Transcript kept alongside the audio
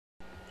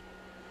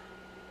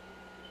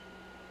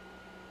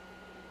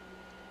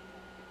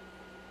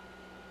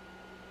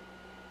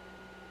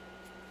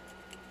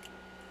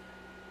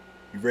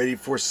Ready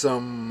for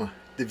some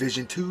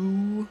Division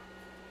 2?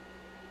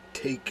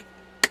 Take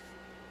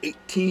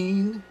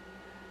 18?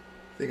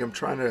 I think I'm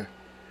trying to...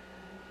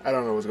 I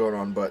don't know what's going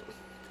on, but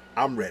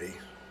I'm ready.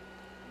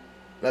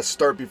 Let's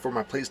start before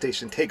my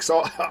PlayStation takes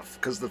off,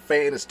 because the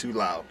fan is too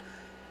loud.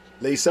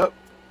 Lace up.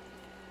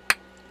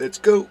 Let's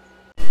go.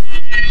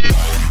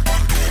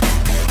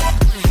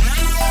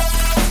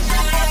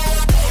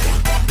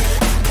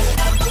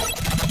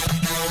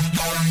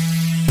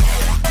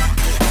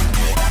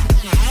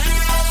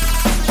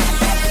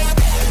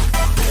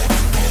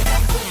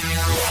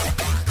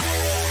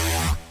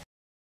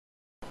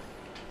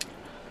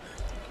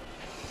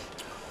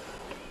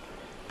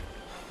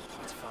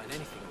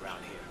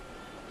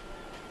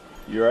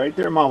 You right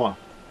there, Mama?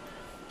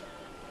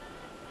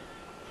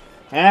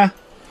 Huh? Are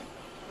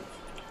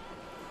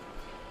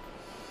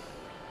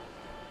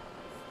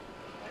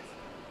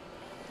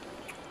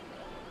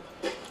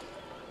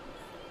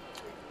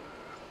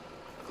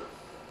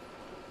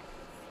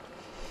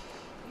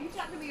you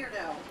talking to me or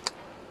no?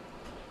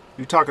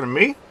 You talking to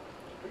me?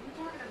 Are you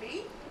talking to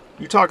me?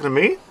 You talking to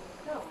me?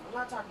 No, I'm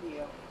not talking to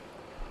you.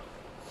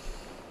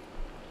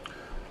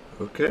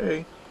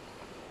 Okay.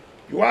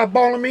 You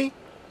eyeballing me?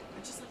 I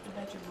just left the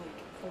bedroom like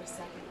for a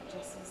second.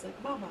 Jesse's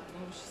like, Mama, and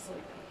I was just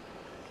like,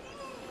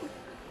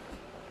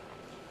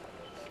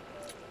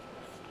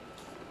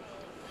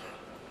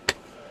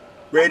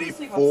 ready I'm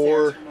sleep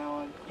for... upstairs from now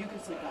on. You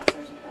can sleep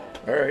downstairs with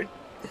that. Alright.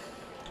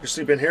 You're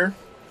sleeping here?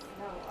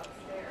 No,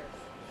 upstairs.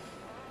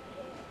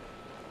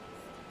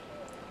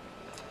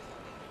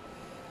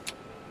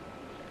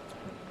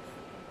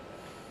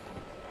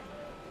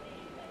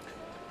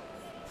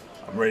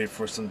 I'm ready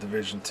for some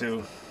Division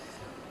 2.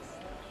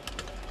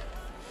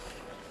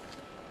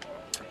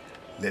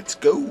 Let's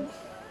go.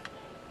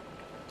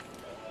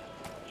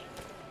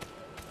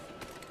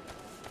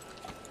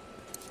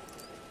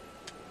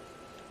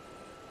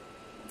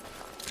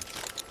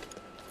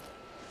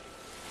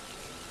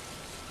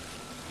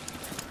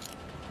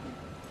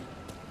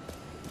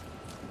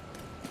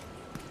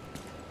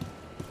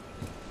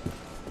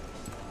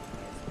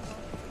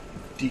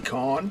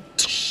 Decon.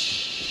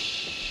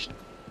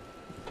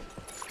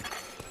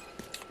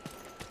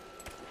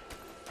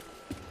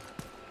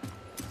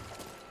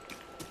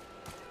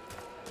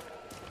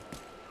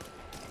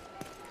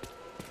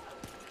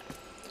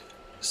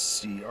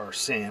 See our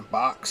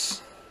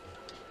sandbox.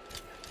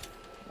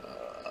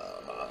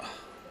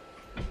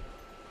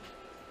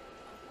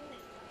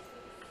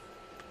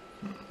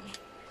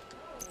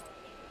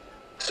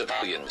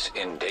 Civilians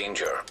in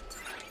danger.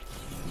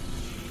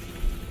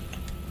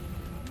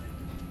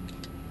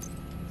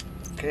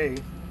 Okay,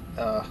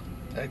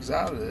 exit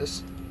out of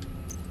this.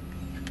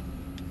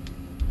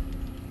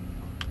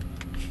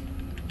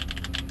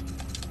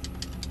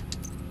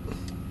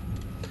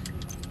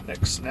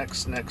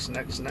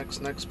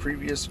 Next,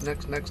 previous,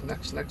 next,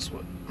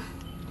 what?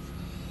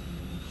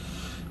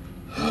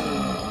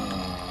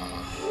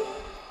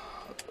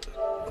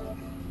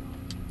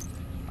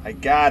 I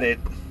got it.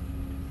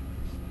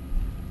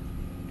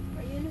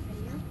 Are you in a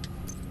video?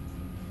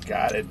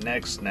 Got it,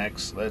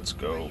 next, let's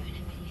go.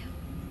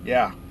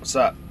 Yeah, what's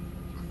up?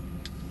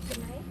 Good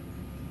night.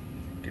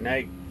 Good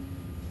night.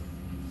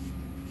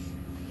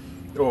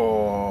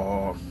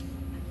 Oh.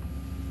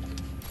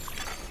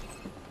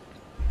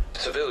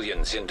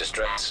 Civilians in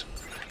distress.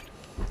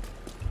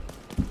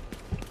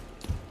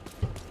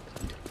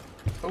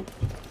 Oh,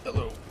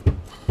 hello.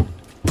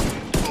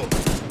 Oh.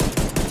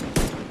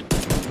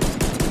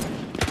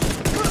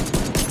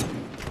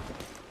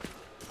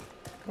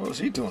 What was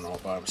he doing all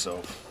by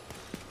himself?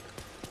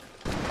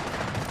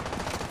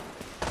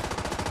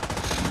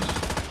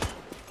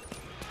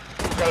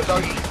 Got a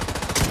doggy.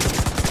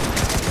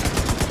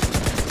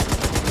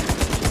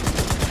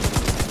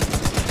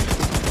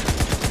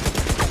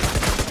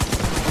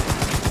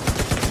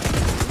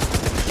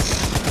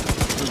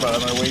 Move out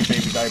of my way,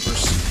 baby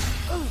diapers.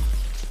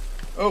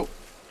 Oh,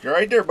 you're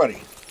right there,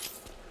 buddy.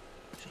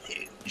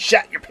 You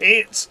shot your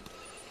pants.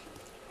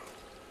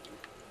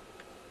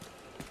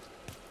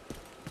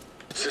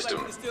 System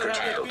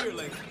curtailed.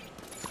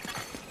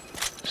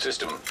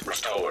 System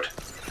restored.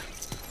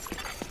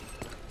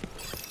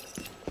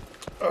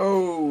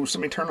 Oh,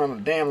 somebody turn on the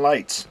damn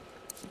lights.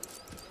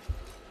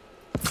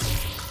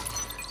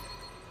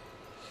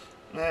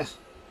 Alright,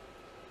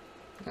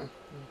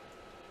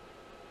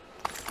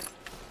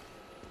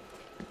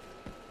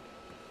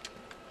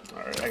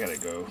 I gotta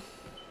go.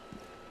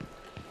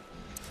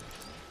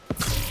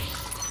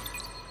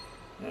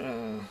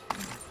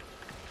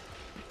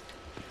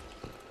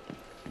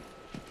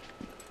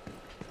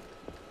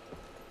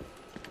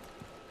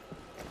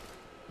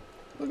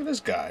 Look at this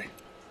guy.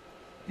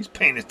 He's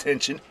paying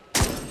attention.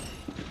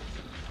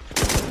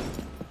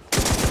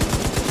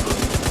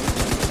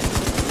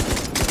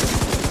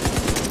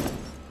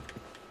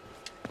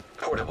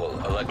 Portable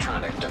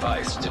electronic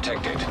device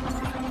detected.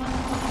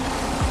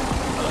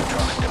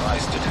 Electronic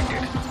device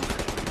detected.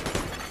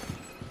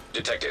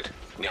 Detected.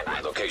 Nearby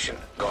location.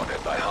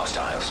 Guarded by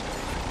hostiles.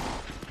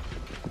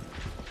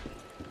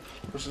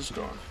 Where's this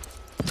going?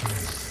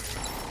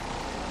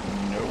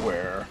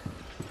 Nowhere.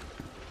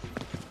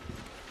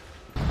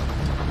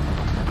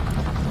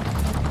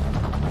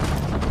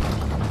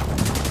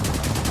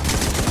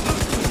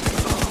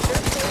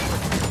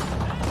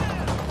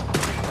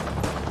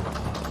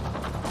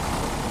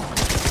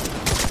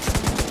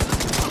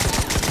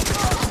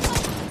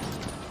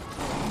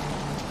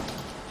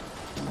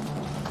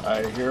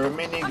 I hear a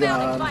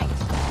minigun.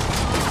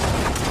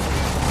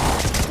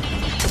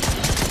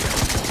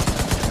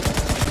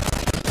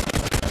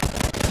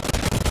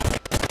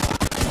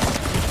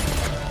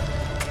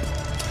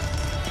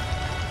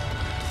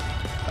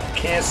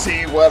 Can't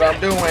see what I'm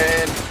doing.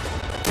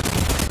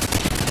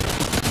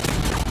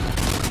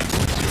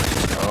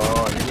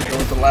 Oh, here we go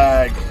with the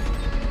lag.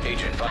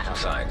 Agent vital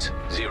signs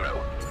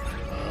 0.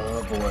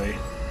 Oh boy.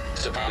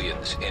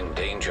 Civilians in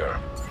danger.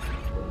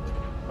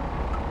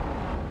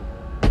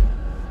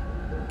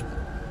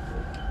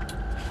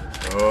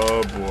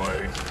 Oh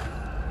boy.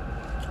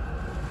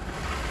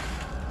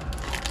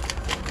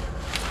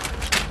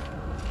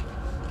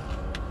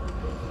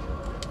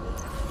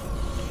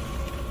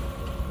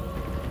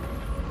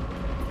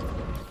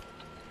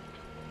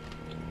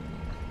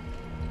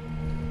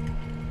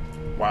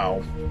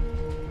 Wow.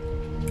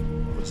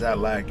 Was that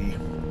laggy?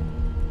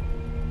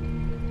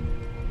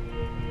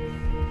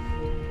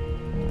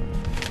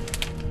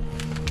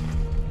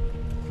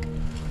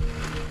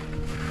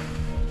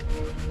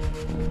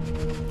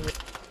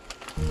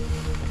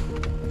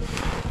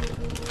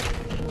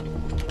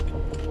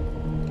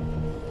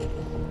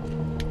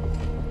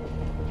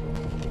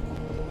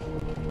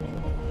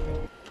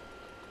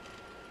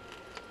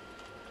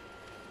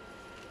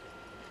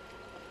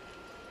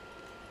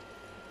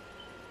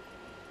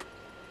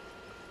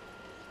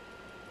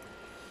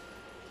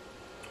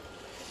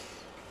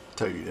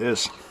 Tell you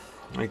this,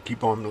 I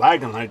keep on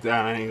lagging like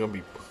that, I ain't gonna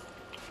be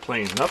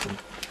playing nothing.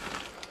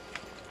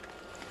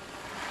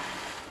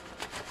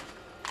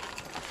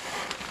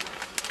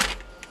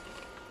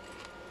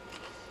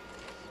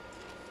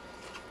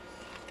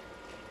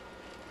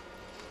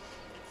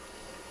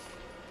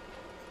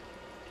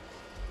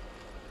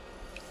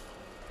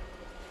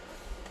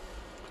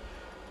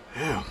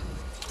 Yeah,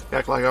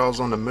 act like I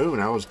was on the moon.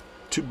 I was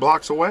 2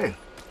 blocks away.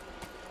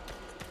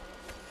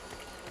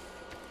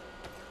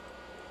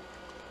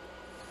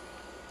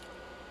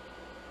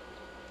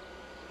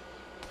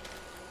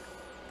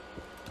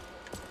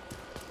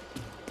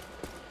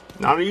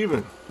 Not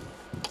even.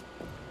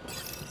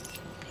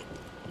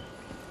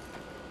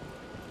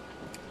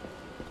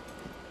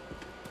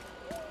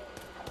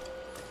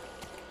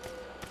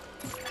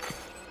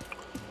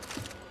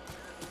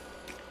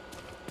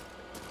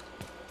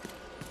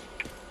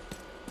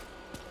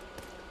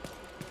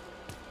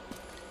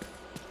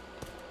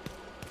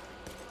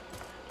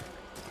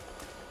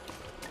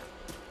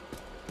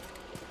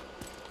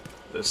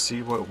 Let's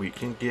see what we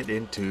can get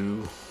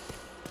into.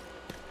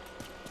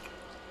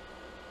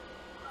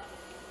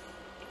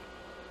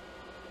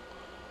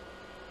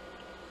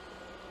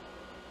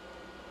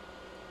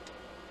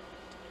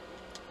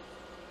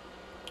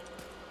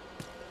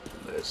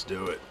 Let's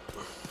do it.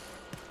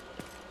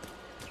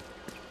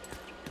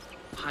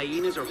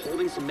 Hyenas are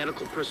holding some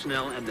medical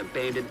personnel at an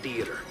abandoned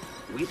theater.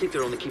 We think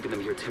they're only keeping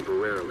them here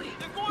temporarily,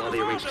 while they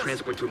arrange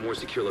transport to a more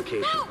secure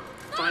location.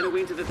 Find a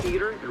way into the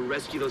theater and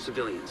rescue those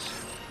civilians.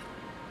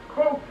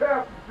 Close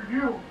captain for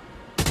you.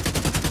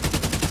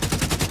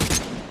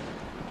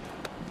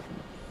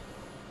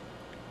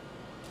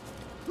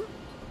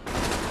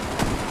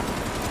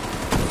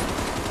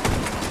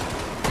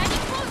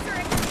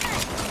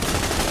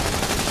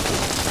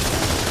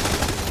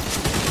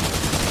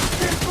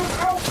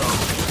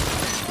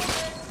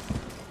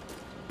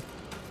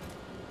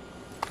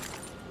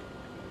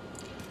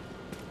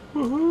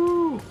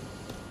 Woohoo!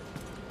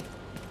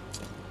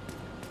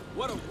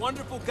 What a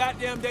wonderful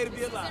goddamn day to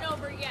be alive. Isn't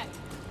over yet.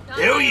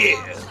 Hell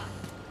yeah!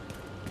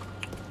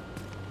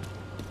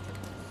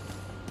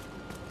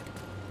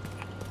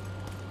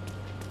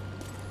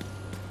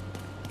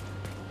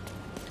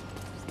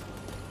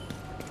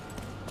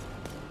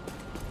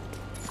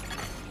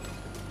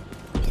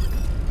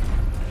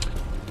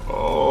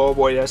 Oh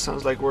boy, that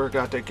sounds like we're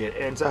got to get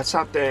into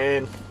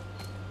something.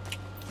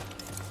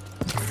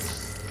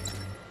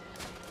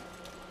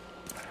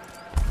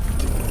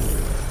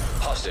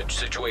 Hostage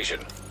situation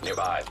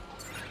nearby.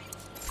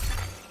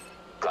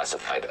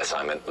 Classified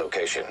assignment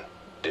location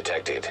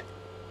detected.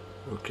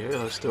 Okay,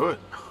 let's do it.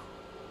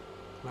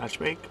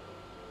 Matchmake.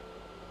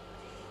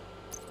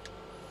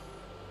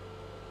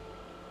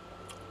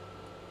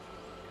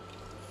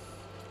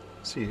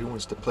 See who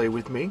wants to play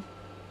with me.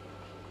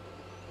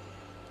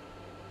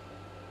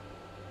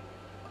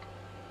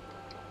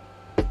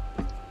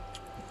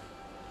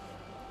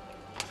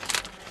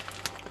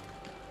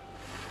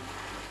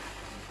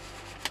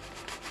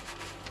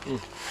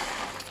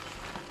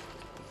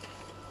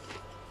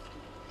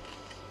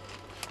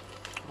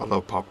 I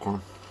love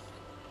popcorn.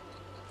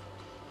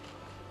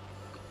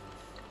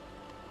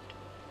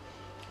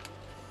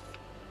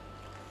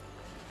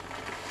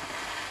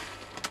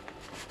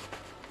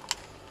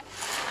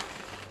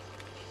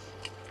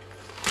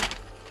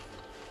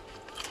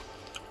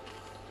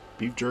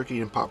 beef jerky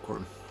and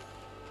popcorn.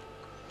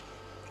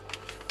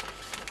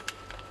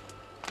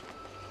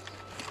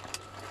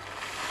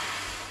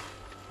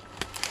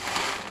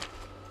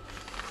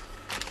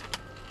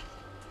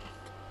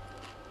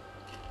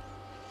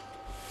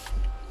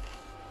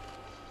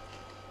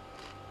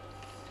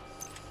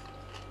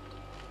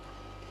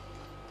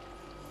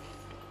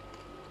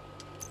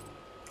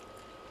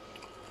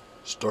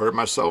 Started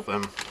myself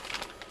in.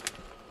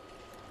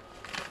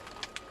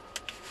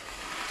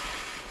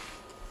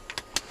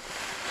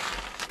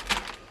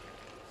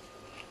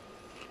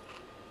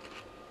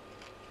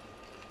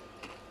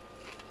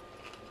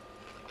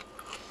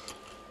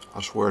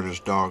 I swear this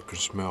dog can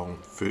smell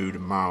food a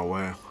mile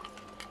away.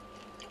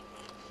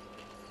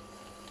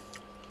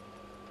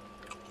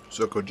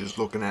 Zuko just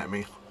looking at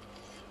me.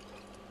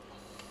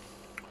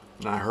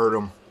 And I heard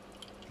him,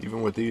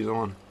 even with these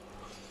on.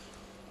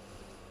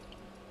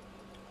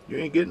 You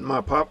ain't getting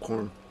my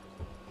popcorn.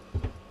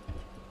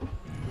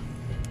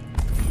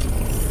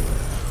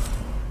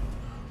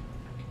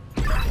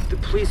 The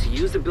police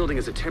used the building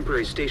as a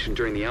temporary station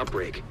during the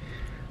outbreak.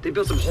 They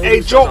built some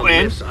holding cells on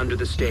lifts under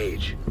the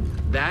stage.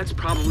 That's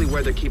probably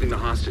where they're keeping the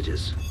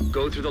hostages.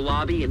 Go through the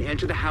lobby and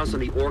enter the house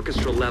on the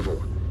orchestra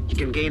level. You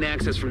can gain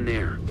access from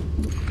there.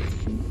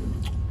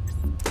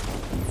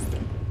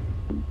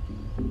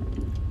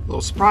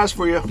 Little surprise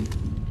for you.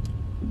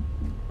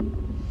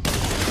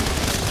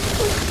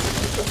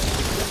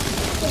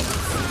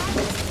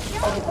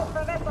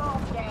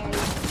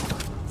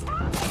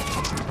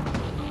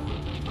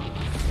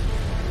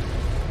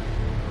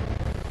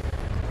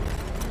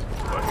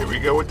 Well, here we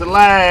go with the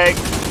lag.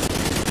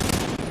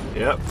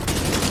 Yep.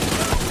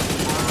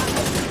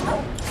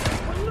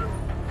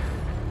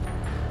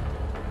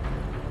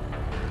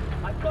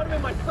 I've got him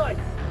in my sights.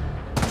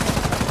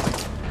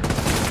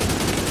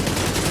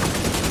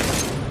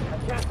 I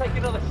can't take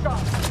another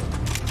shot.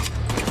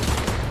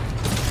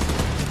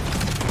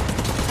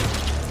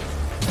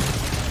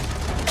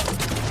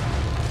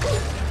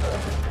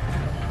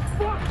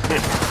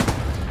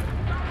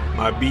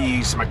 My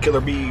bees, my killer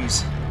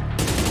bees.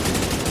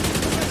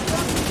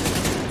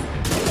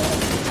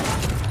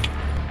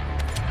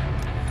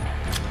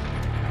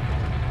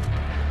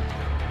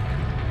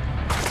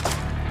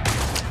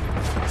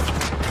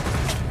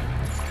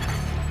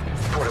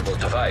 Portable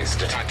device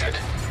detected.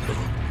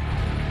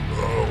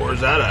 Oh, where's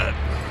that at?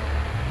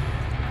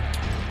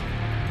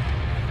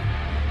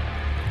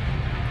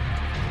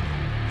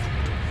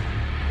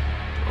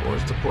 Oh,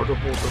 where's the portable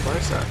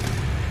device at?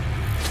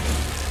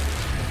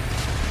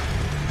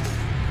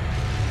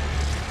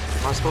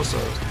 Am I supposed to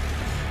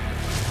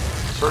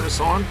turn this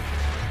on?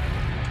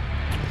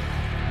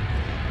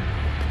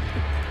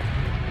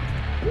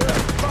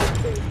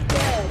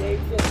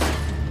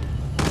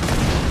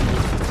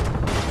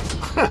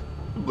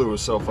 Blew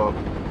herself up.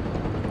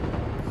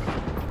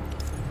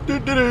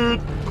 Doo-doo-doo.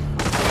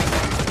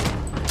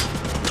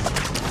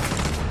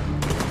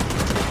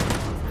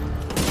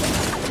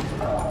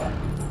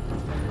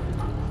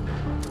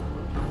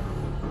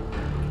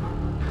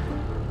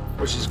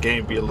 Wish this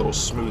game be a little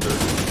smoother.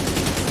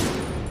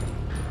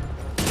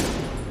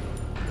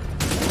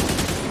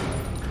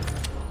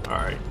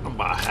 Alright, I'm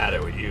about to have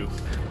it with you.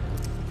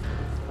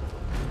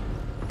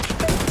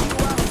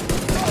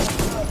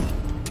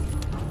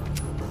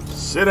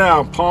 Sit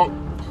down, punk.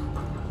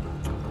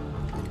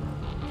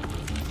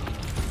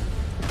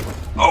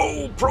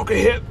 Oh, broke a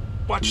hip.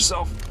 Watch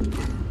yourself.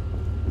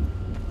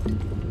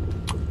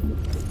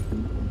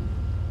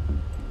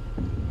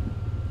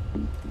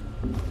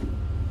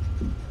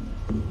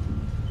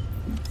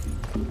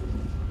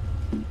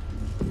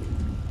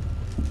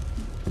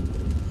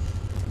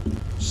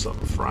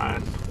 Something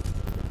frying.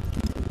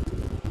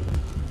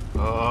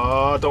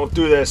 Oh, don't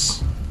do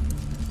this.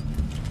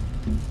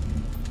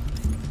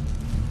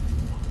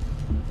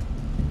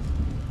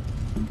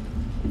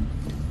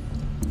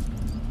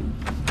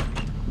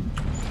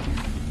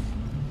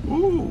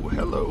 Ooh,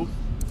 hello.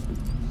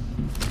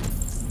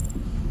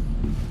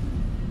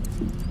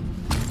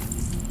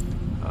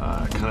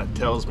 Kind of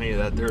tells me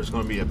that there's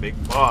going to be a big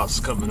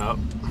boss coming up.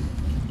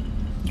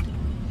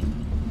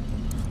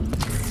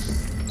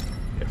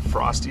 Yeah,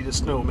 Frosty the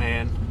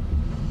Snowman.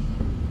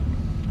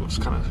 Looks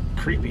kind of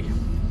creepy.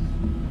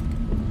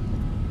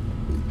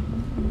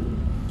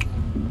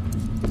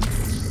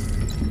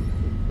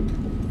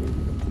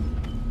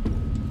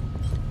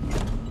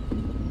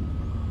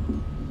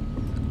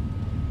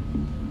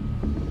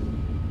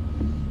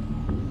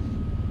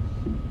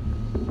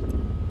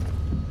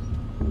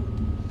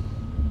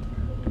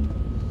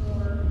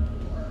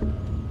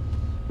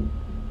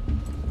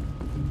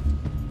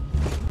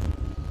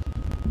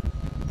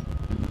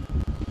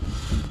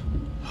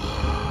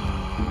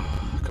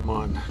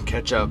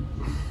 Catch up.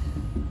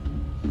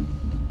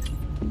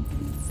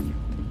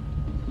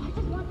 I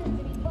just want this to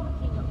be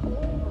fucking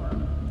over.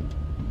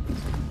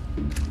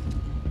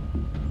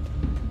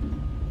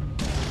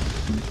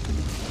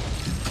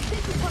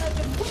 This is what I've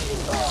been waiting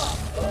for.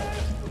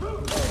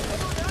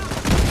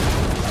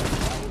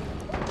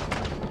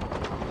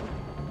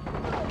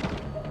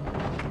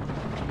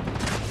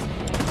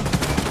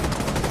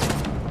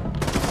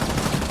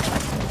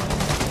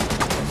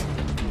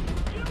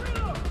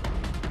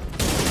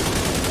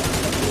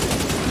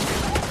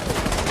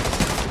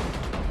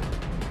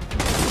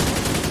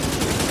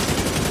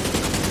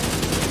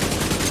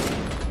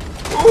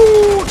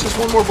 Just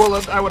one more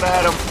bullet, I would have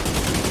had him.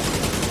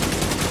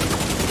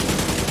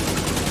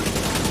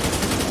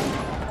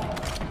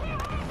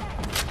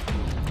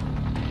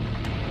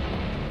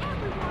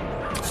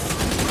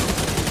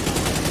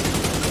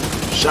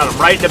 Shot him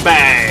right in the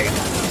bag.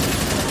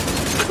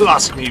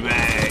 Lost me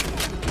bag.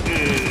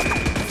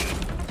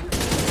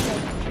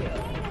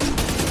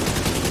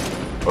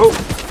 Oh.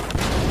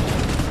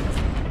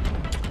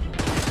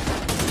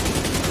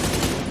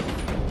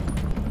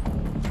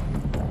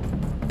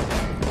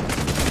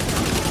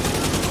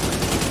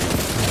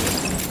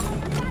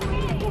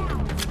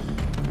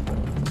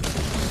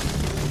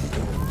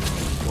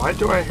 Why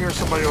do I hear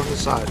somebody on the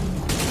side?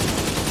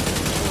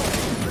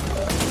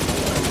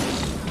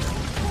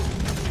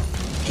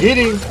 Get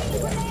him!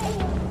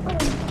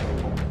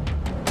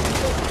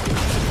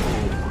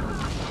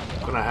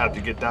 I'm gonna have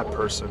to get that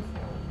person.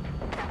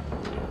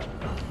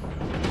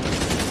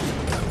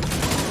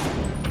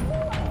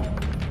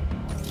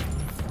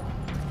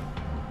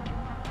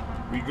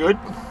 We good?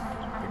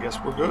 I guess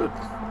we're good.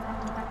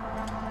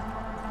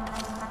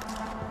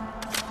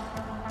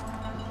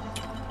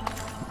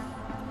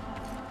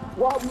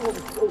 While we on the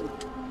stage,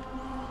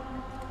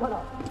 shut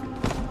up.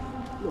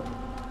 Look,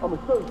 I'm a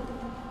surgeon.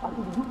 I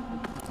can do you.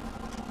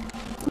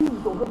 Please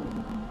don't hurt me.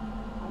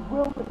 I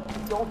will if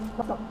you don't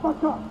shut the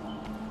fuck up.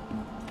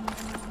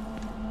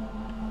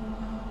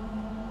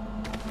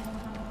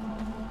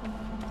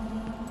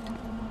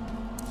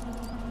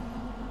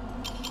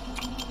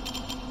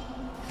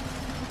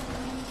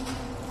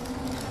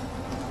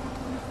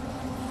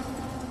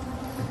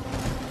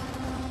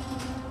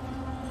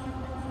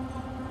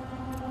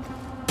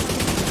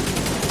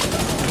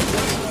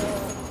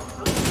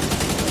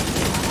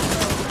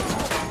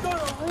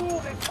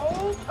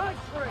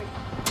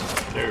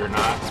 No, you're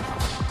not.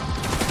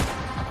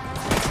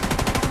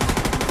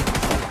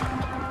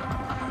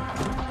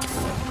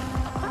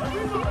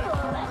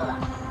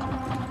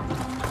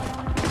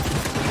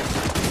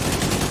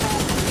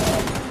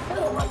 I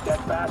don't like that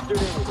bastard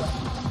anyway.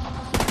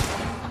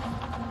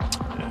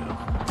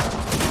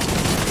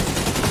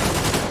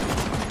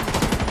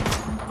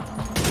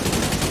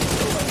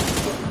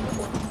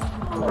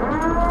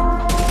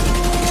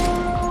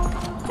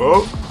 Whoa.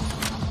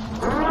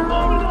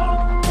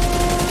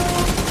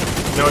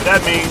 You know what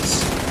that means?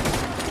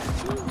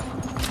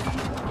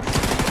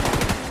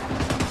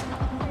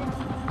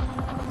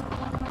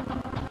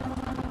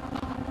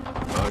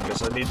 I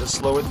guess I need to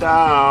slow it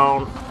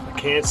down. I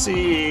can't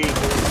see.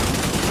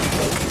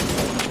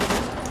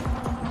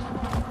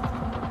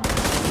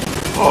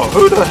 Oh,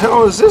 who the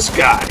hell is this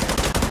guy?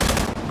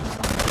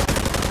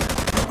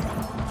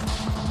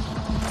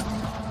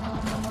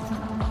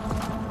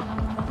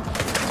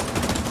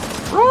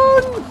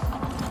 Run!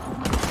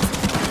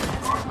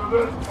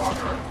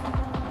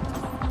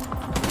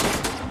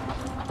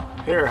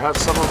 Here, have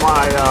some of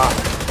my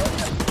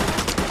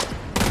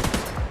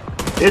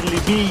deadly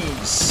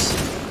bees.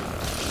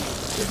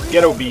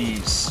 Ghetto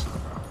bees.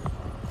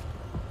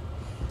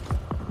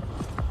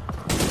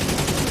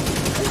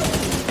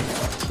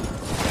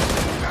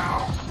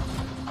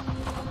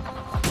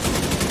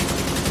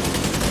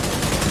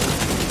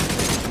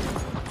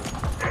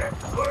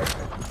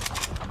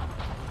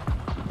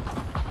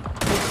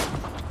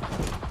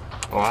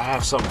 Oh, I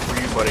have something for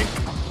you, buddy.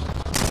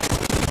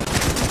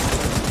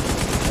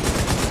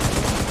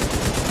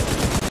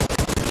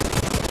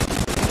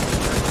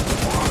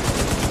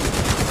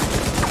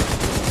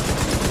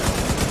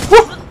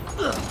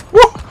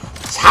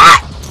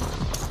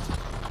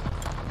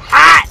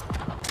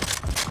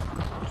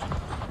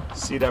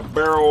 See that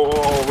barrel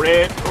all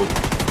red? Oh.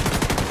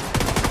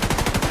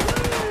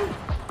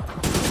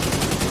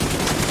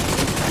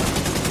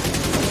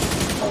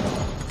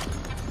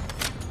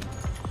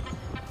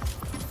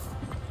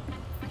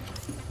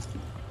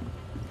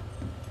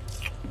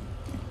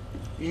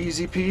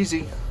 Easy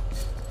peasy.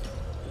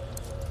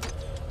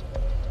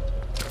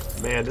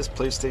 Man, this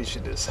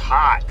PlayStation is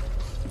hot.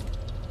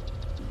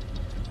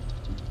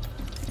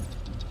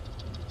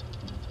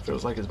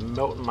 Feels like it's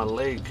melting my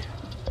leg.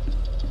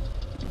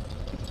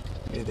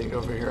 Anything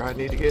over here I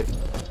need to get?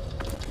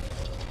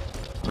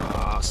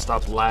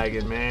 Stop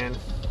lagging, man.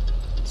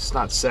 It's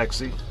not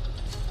sexy.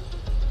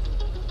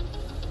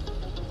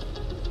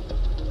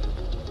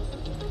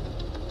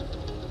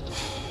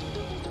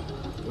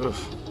 Ugh.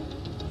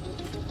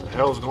 What the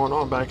hell's going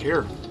on back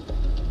here?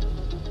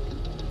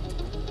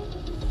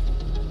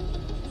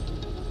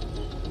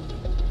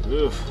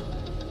 Ugh.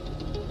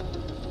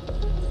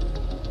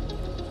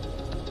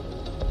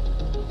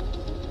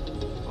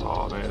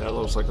 Oh man, that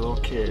looks like a little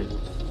kid.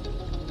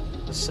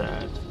 That's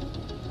sad.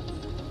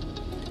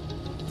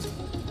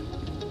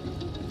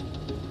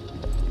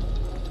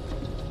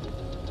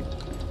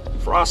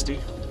 Frosty.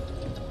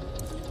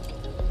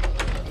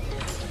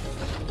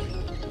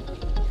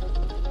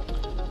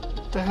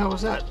 What the hell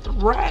was that?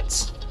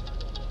 Rats!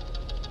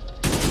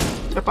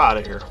 Get out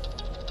of here.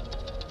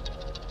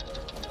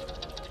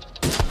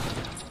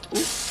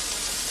 Ooh.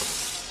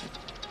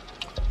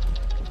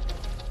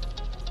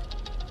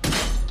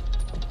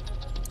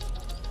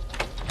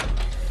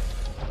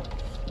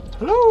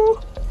 Hello?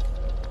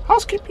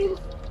 housekeeping?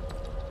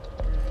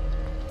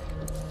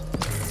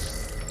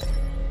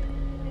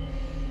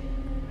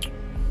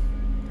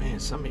 Man,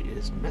 somebody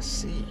is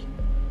messy.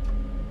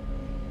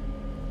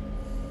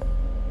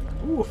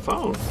 Ooh, a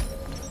phone.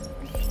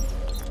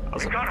 That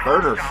was a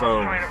burner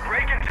phone. Trying to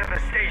break into the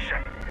station.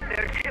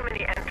 There are too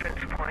many entrance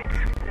points.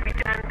 We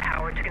don't have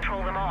power to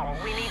control them all.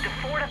 We need to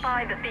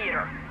fortify the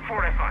theater.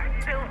 Fortify.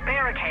 Build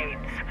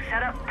barricades.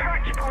 Set up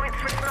perch points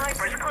for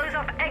snipers. Close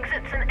off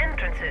exits and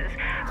entrances.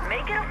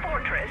 Make it a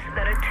fortress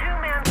that a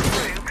two-man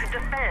crew could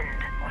defend.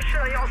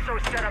 Should I also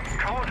set up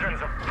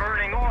cauldrons of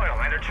burning oil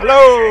and a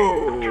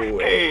Hello!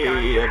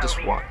 Hey, I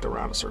just walked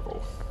around a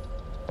circle.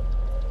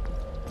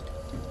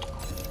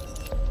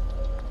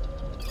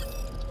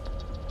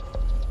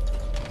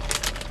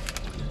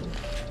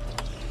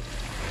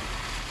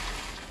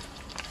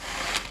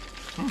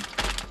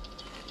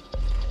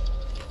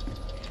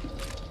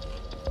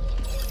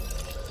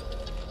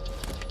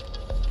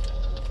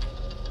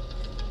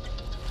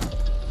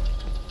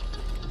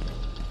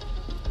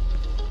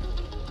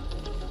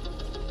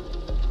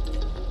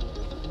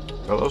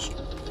 Fellows?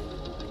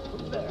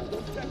 There, go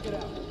check it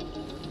out.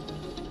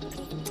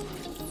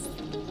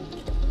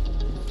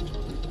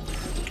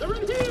 They're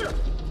in here!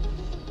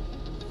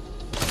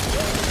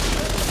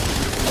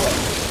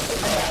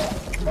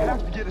 We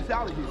have to get us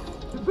out of here.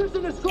 The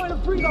prison is trying to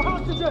free the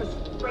hostages!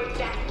 Break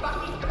that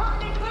fucking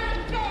curtain and clear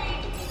the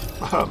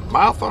stage!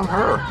 Mouth on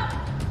her.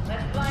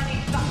 Let's blind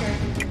these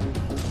fuckers.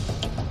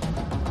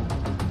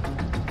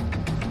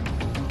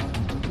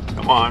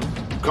 Come on,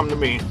 come to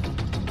me.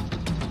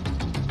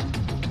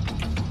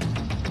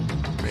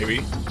 Maybe.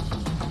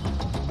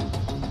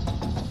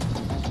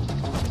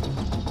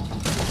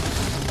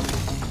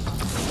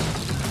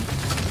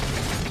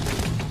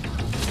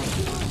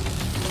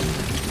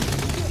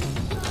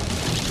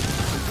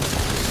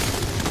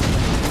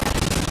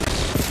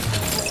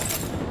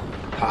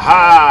 Ha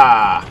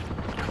ha!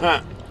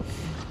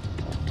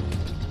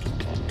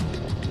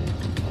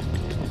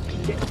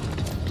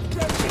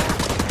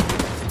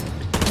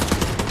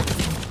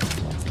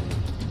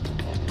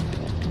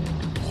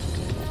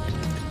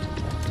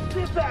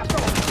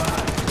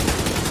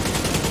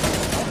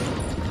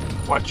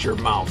 Watch your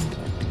mouth.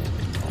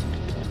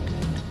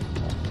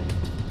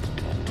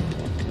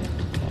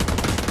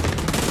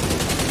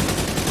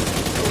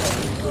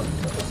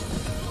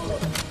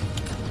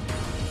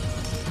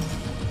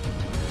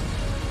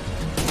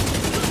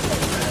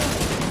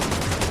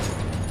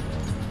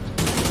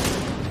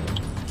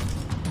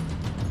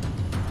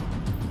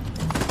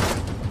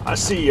 I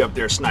see you up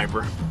there,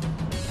 sniper.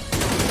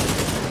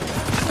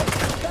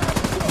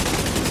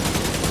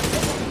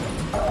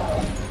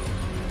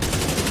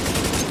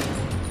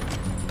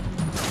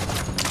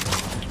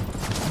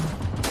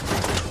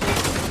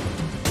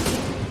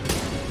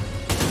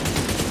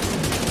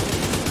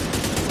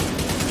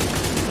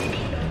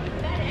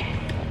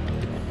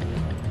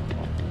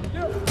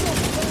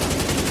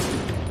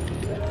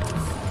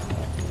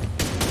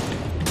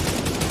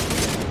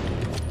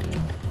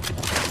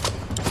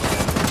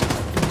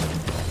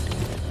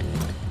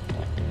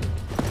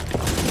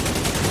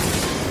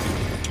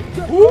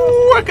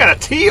 Ooh, I got a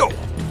teal.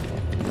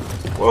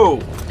 Whoa.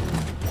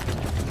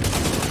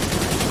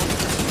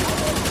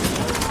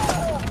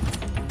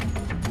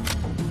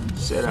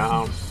 Sit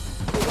down.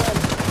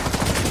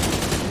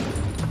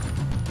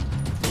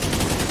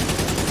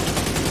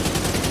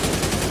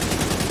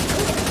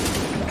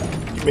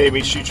 You made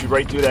me shoot you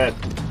right through that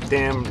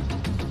damn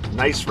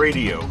nice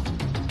radio.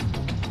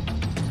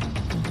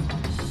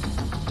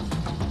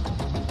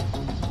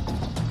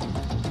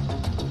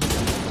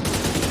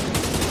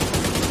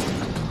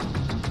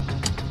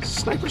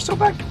 Sniper still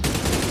back?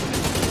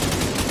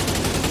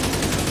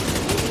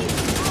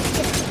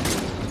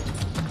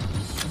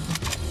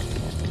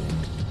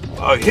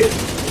 Oh, hit.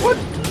 What?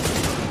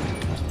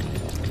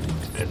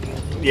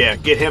 Yeah,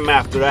 get him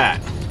after that.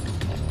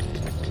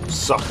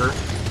 Sucker.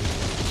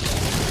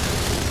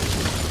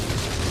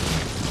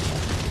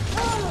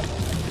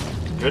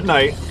 Good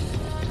night.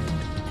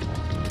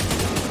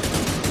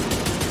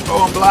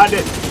 Oh, I'm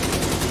blinded.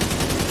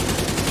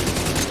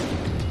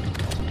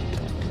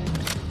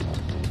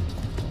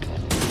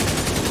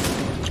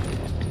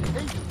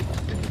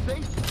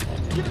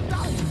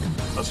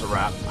 That's a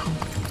wrap.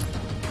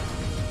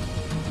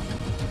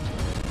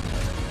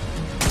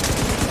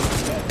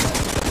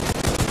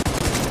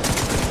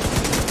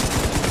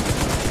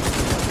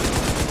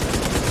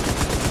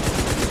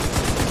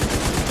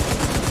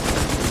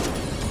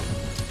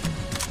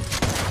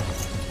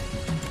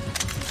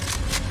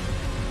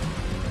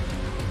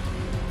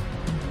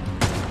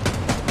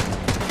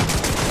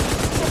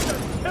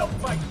 Help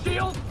my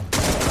shield!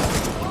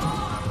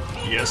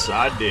 Yes,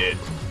 I did.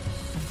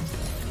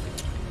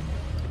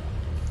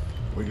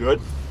 We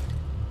good?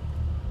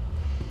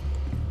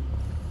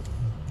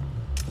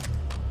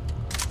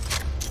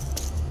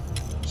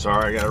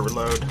 Sorry, I gotta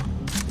reload.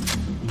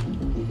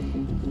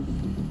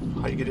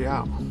 How you get it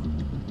out?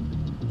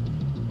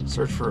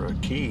 Search for a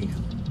key.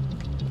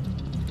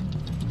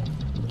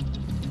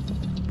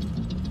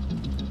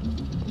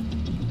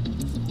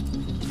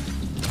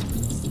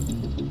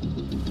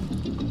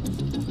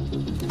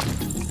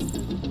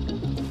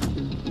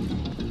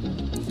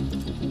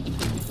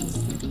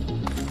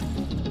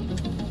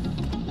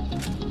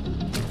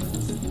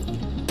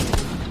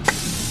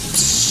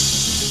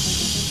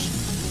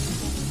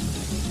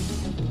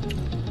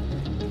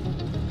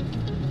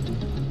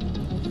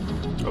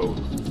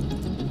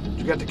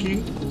 got the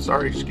key?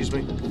 Sorry, excuse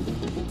me.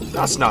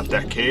 That's not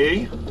that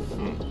key.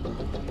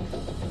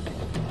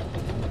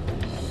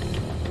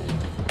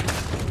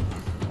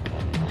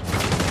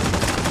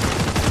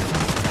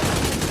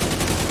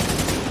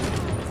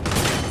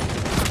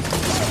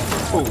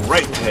 Oh,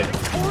 right in the head.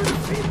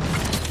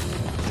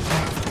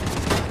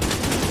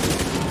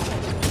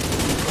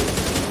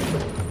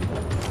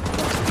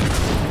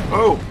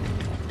 Oh,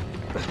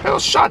 the hell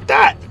shot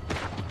that?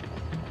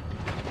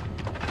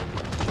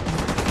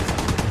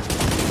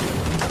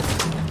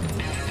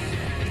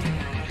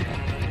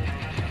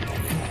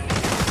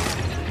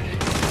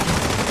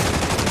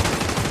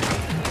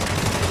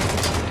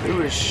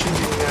 Who is shooting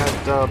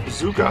that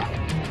bazooka?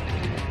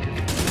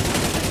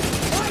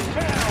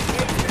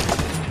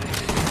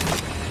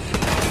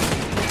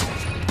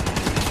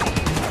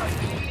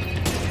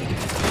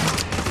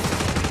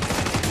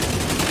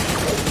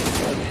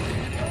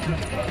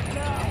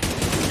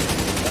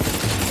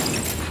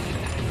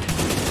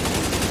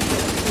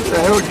 Who the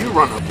hell did you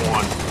run up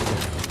on?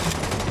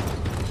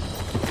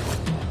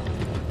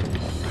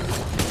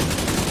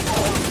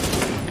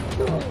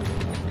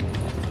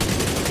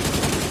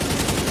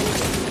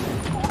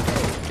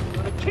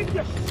 Kick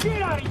the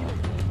shit out of you!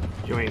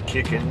 You ain't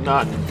kicking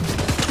nothing.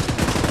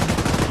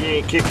 You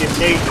ain't kicking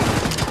Nathan.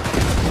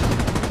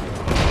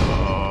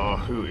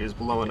 Oh, who is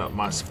blowing up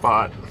my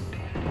spot?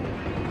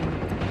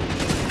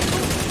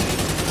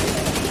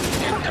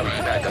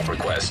 Incoming backup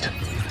request.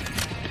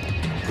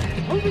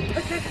 Moving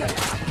position!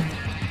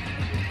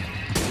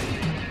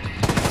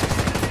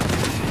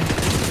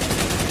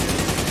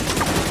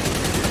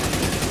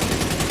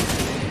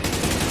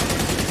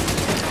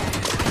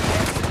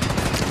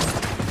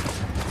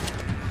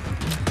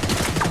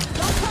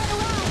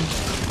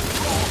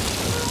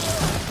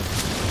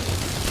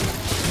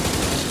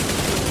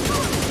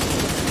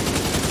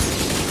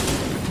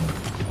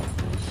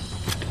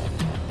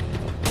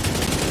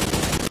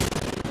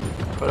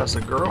 Oh, that's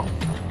a girl.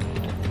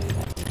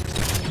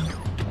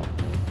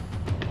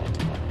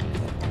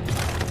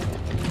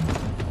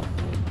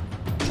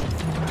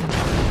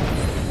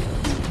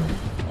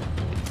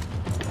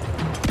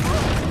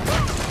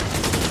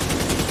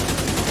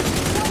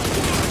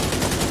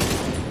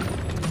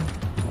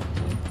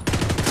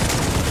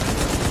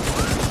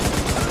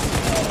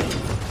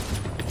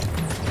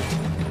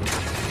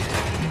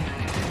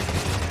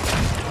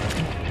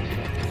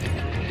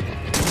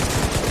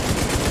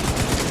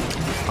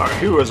 Alright,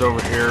 who was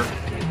over here?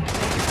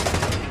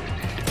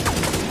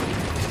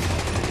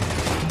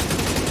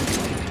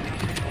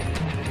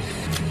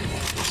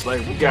 Looks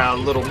like we got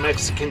a little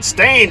Mexican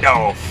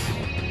standoff.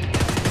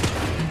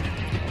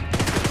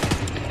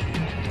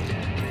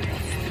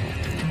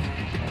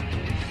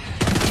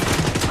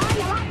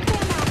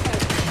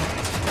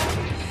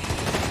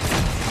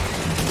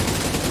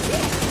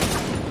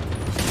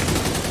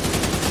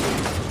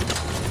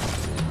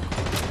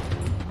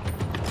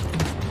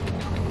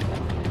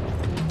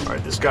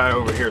 Alright, this guy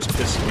over here is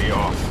pissing me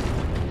off.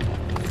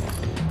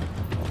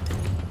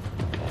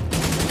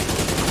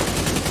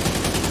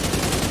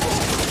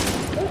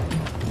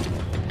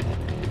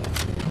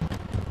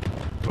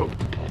 Oh.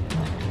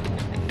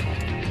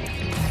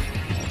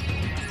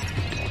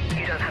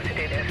 You don't have to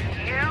do this.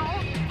 You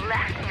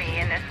left me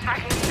in this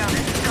fucking zone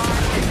and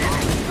scarred business.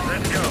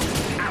 Let's go.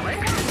 Alex?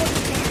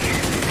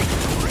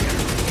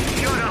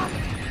 Shut up!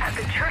 At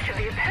the Church of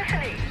the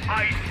Epiphany.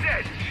 I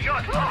said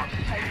shut up!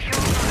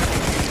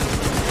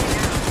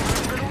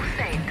 Little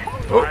saint.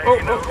 Oh, oh,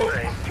 oh,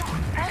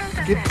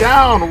 oh. Get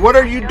down! What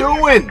are you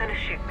doing? Gonna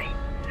shoot me.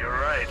 You're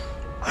right.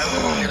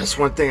 That's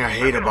one thing I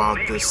hate about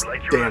this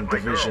damn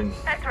division.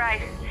 That's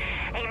right.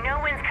 Ain't no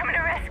one's coming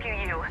to rescue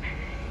you.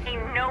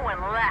 Ain't no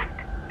one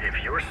left.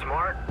 If you're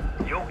smart,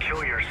 you'll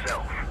kill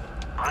yourself.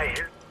 I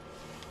hear.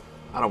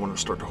 I don't want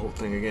to start the whole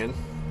thing again.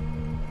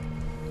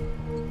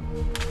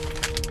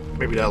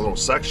 Maybe that little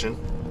section.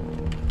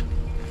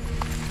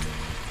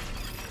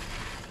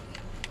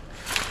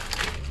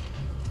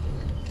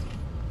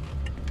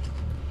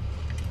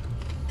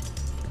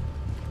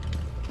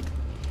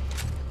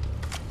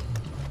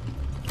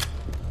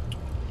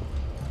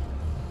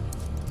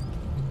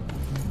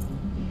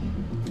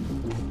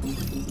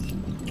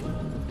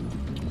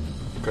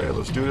 Okay,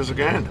 let's do this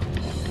again.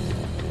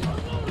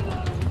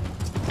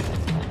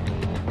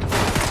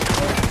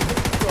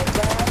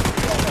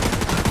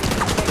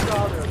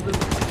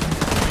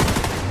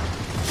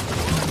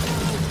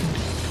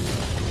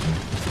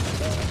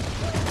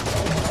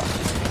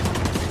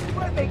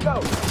 Where'd they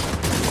go?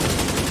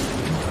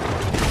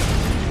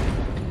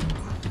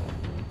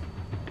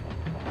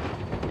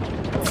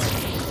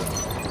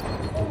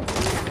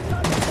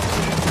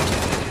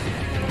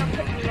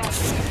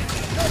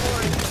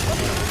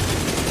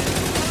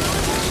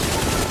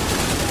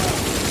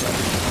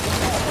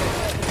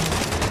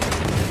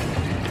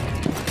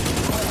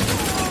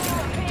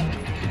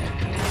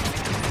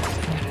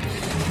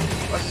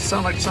 Why does it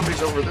sound like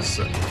somebody's over this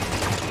side?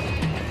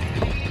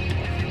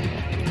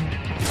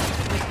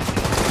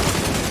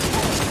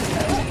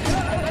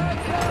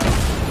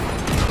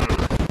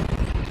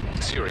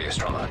 Serious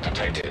trauma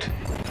detected.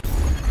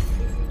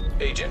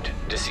 agent,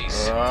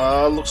 deceased.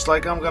 Looks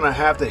like I'm gonna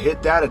have to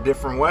hit that a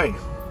different way.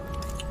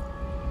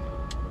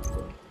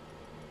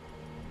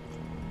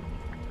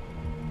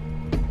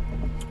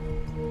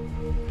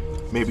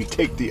 Maybe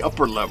take the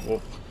upper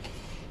level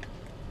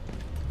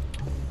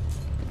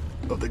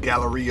of the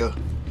Galleria.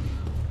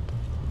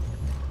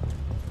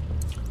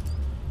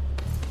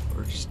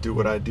 Or just do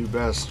what I do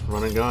best,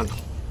 run and gun.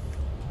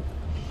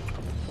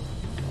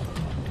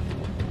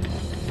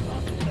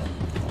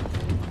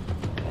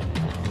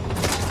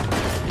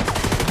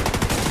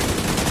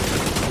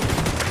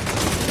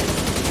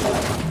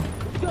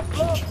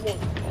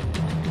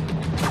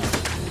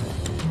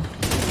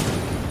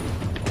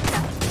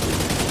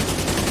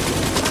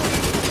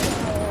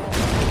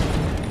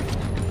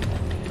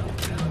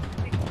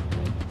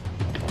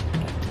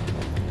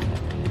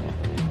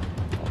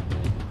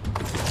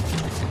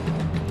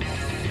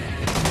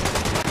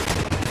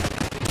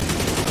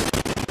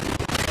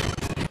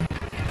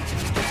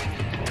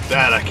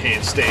 That I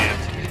can't stand.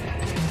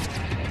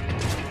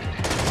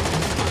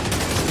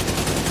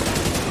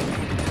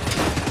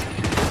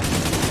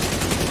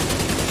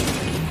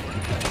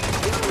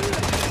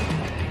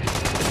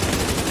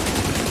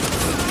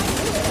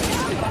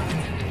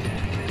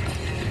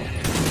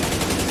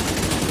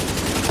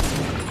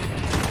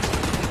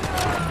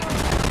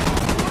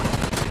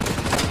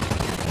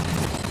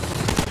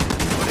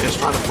 He's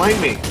trying to flank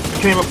me.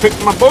 I can't even pick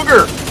my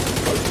booger.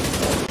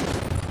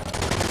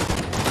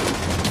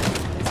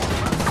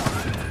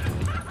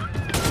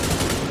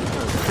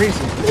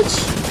 Crazy bitch.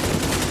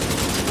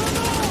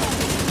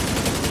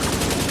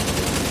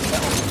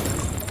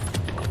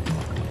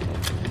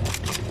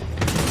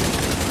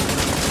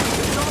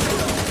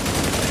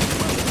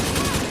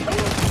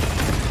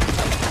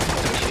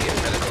 Immediate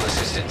medical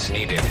assistance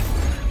needed.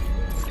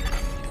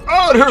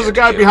 Oh, there's a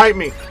guy behind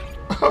me.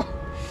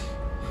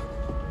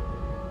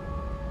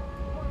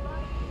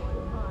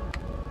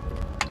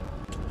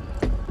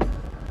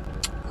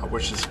 I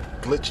wish this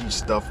glitchy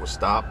stuff would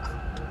stop.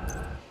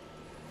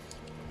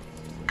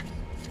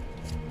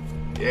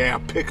 Yeah,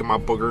 I'm picking my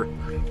booger.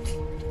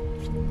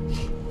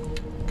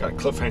 Got a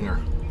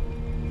cliffhanger.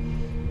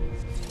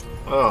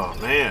 Oh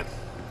man.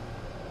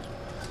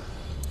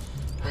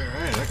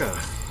 Alright, I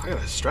gotta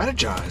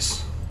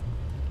strategize.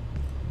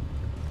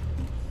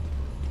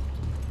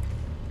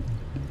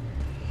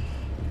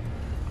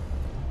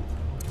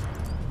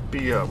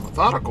 Be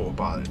methodical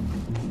about it.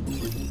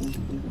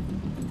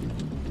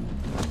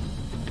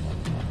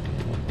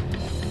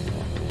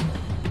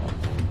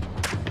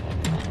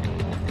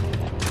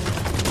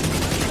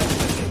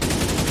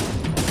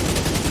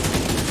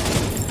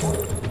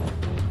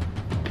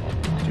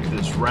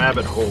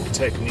 Rabbit hole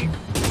technique.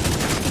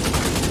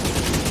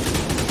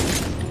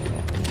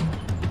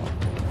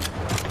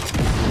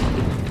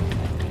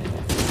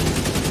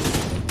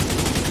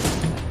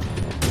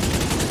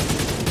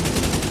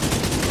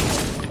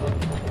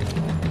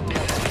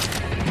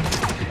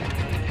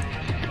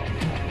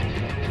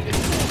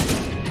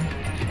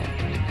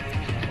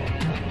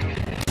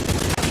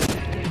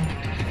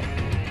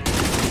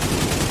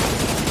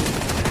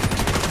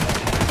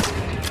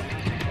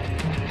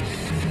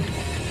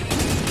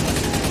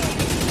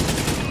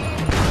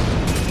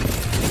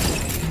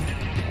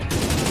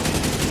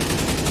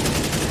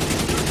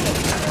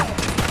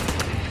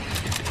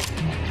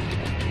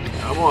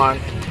 Come on.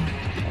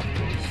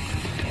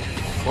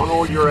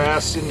 Funnel your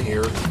ass in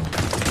here.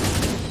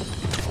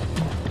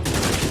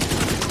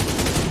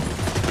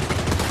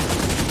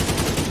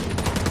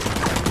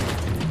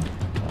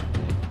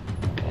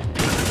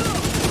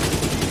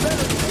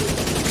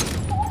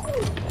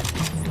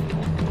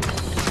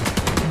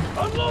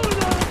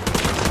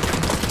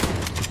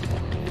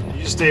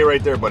 You stay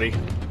right there, buddy.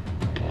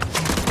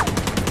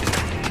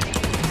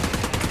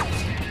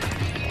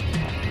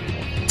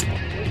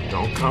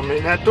 Don't come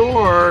in that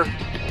door.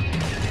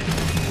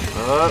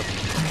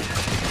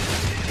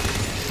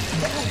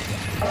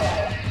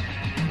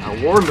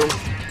 I warned him.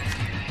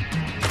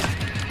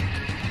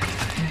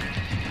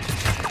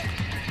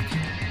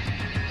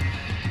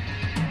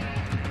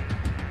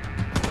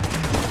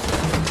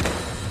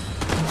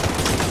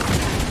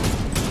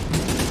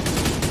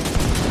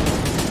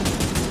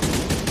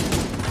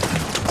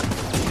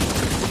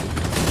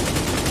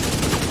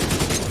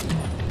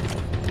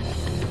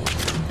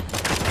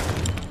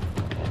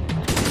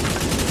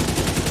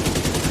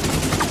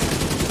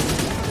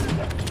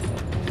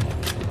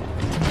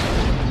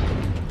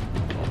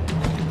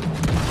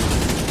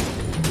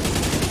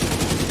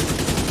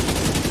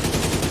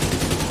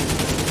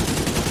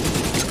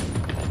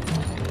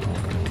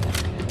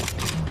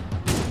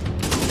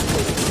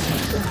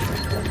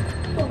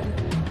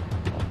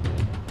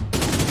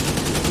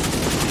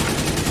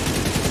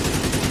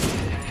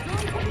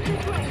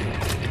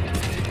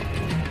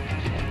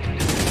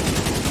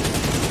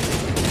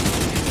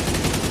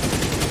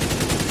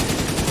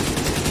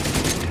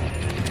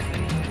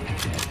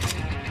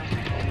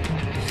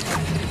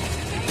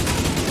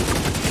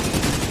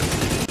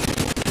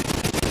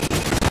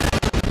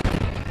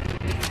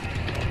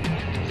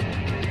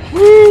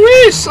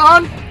 Woo-wee,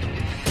 son!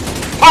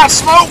 Hot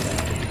smoke!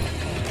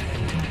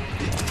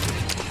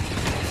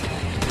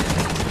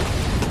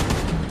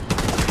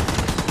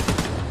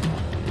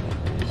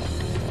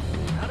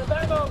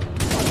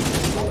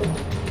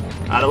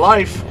 out of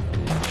life.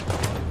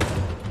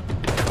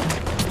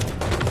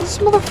 This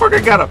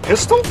motherfucker got a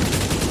pistol?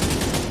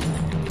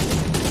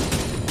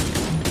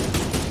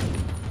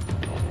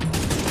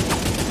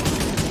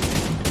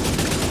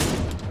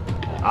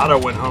 I'd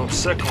have went home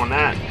sick on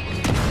that.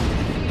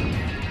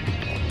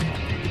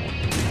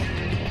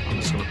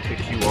 I'm just gonna pick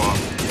you off.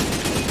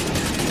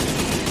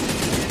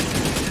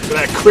 Look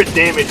at that crit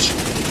damage.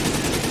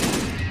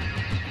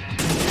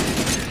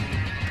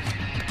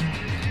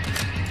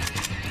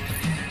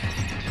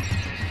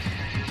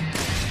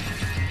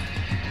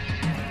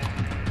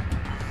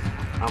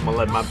 I'm gonna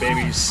let my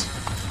babies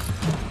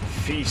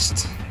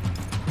feast.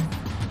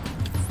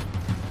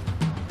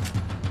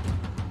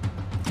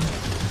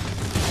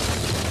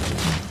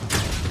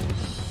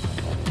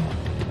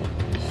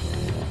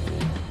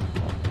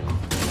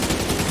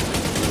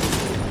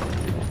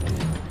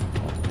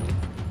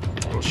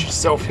 Oh, she's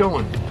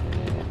self-healing.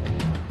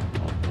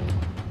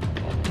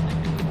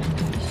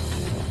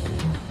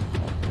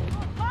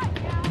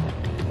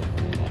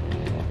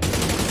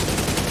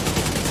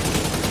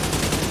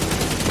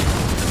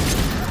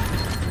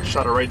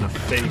 Shot her right in the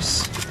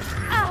face.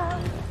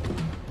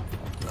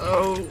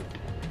 Oh,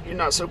 you're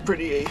not so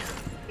pretty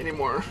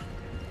anymore.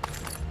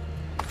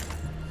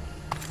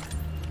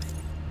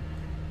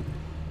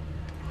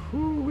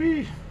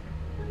 Whoo-wee.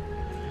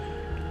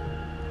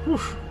 Whew.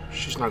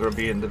 She's not going to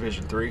be in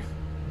Division 3.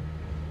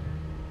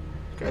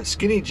 Got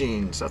skinny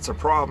jeans, that's a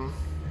problem.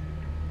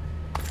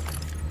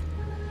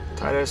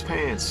 Tight ass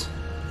pants.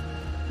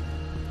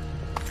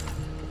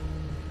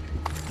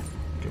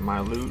 Get my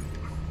loot.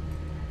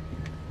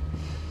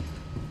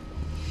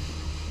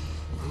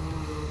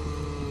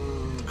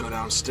 Go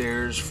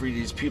downstairs, free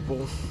these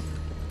people.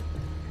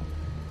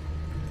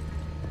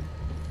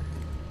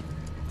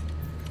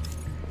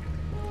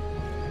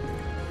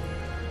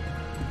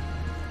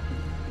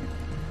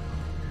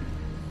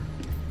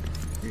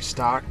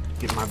 Restock,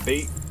 get my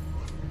bait.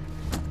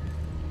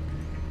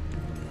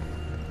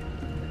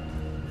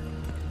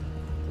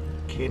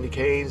 Candy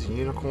canes and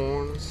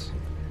unicorns.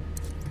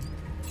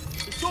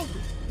 It's open.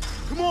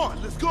 Come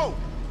on, let's go.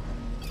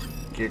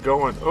 Get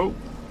going. Oh.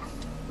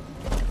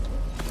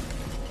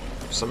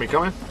 Somebody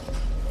coming?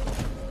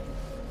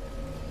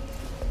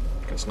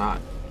 Guess not.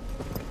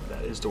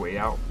 That is the way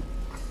out.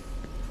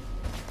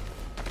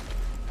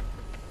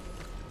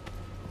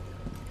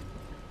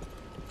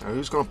 Now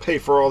who's gonna pay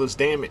for all this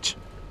damage?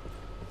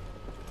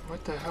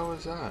 What the hell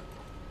is that?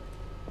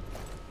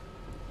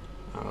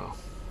 Oh.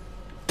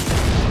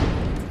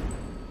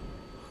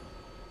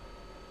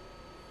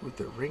 With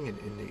the ringing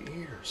in the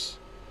ears.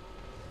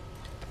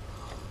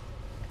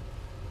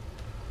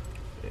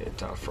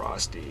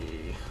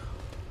 Anti-frosty.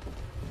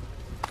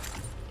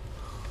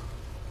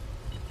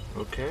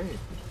 Okay.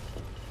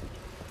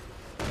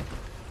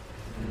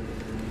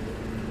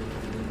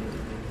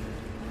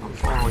 I'm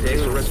following Thanks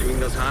you. for rescuing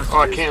those hostages. Oh,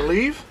 I can't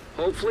leave?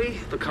 Hopefully,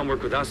 they'll come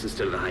work with us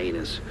instead of the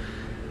hyenas.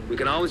 We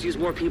can always use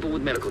more people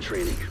with medical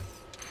training.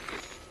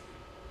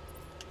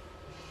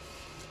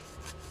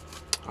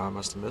 I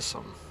must have missed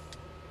something.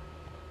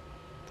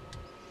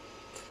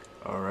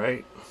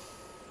 Alright.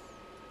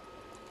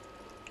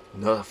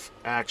 Enough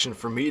action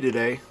for me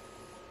today.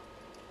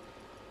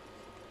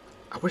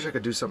 I wish I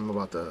could do something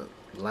about the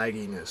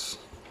lagginess.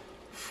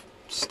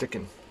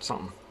 Sticking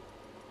something.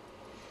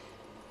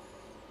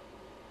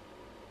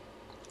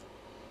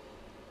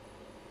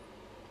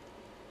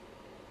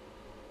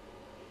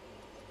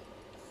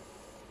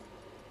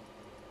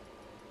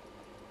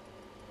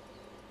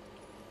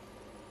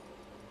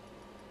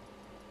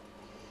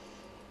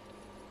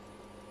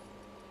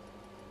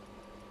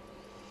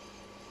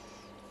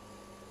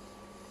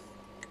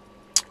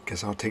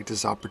 Guess I'll take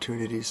this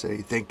opportunity to say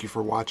thank you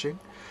for watching,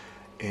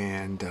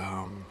 and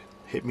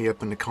hit me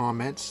up in the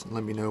comments and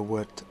let me know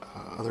what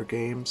other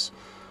games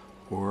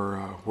or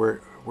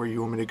where you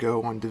want me to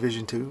go on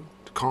Division 2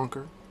 to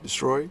conquer,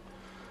 destroy,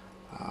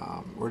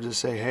 or just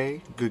say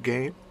hey, good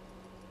game,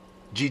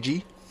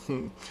 GG.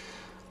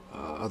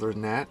 Other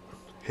than that,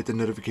 hit the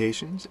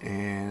notifications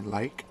and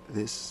like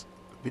this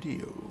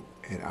video,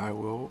 and I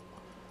will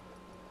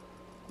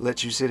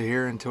let you sit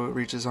here until it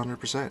reaches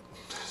 100%.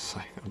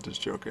 I'm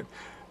just joking.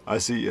 I'll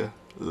see you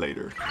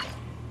later.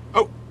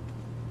 Oh!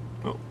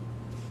 Oh.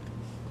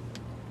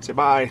 Say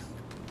bye.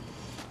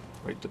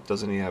 Wait,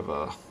 doesn't he have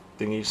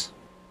thingies?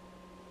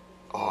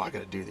 Oh, I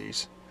gotta do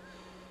these.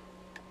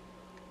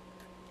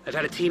 I've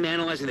had a team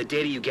analyzing the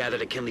data you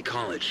gathered at Kenley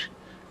College.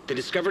 They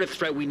discovered a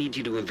threat we need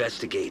you to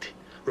investigate.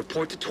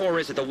 Report to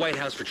Torres at the White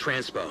House for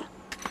transpo.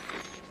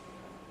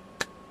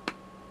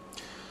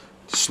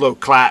 Slow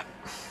clap.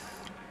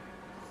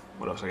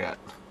 What else I got?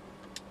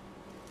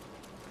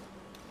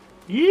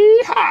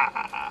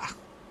 Yeehaw!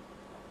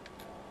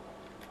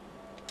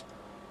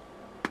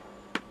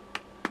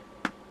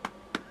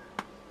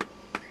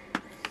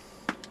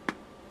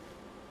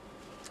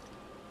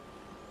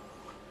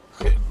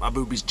 My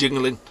boobies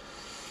jiggling.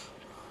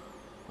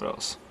 What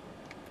else?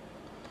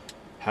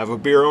 Have a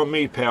beer on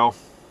me, pal.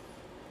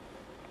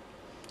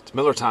 It's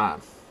Miller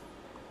time.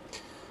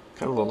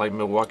 Kind of look like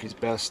Milwaukee's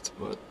best,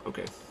 but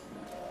okay.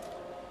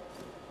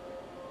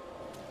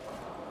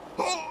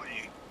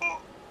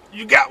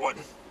 You got one.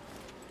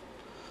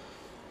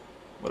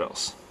 What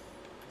else?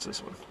 What's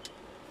this one?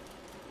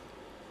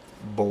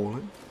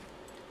 Bowling.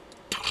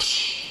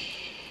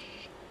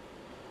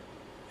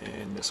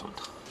 And this one.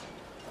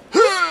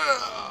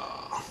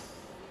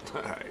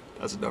 Alright,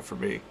 that's enough for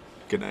me.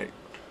 Good night.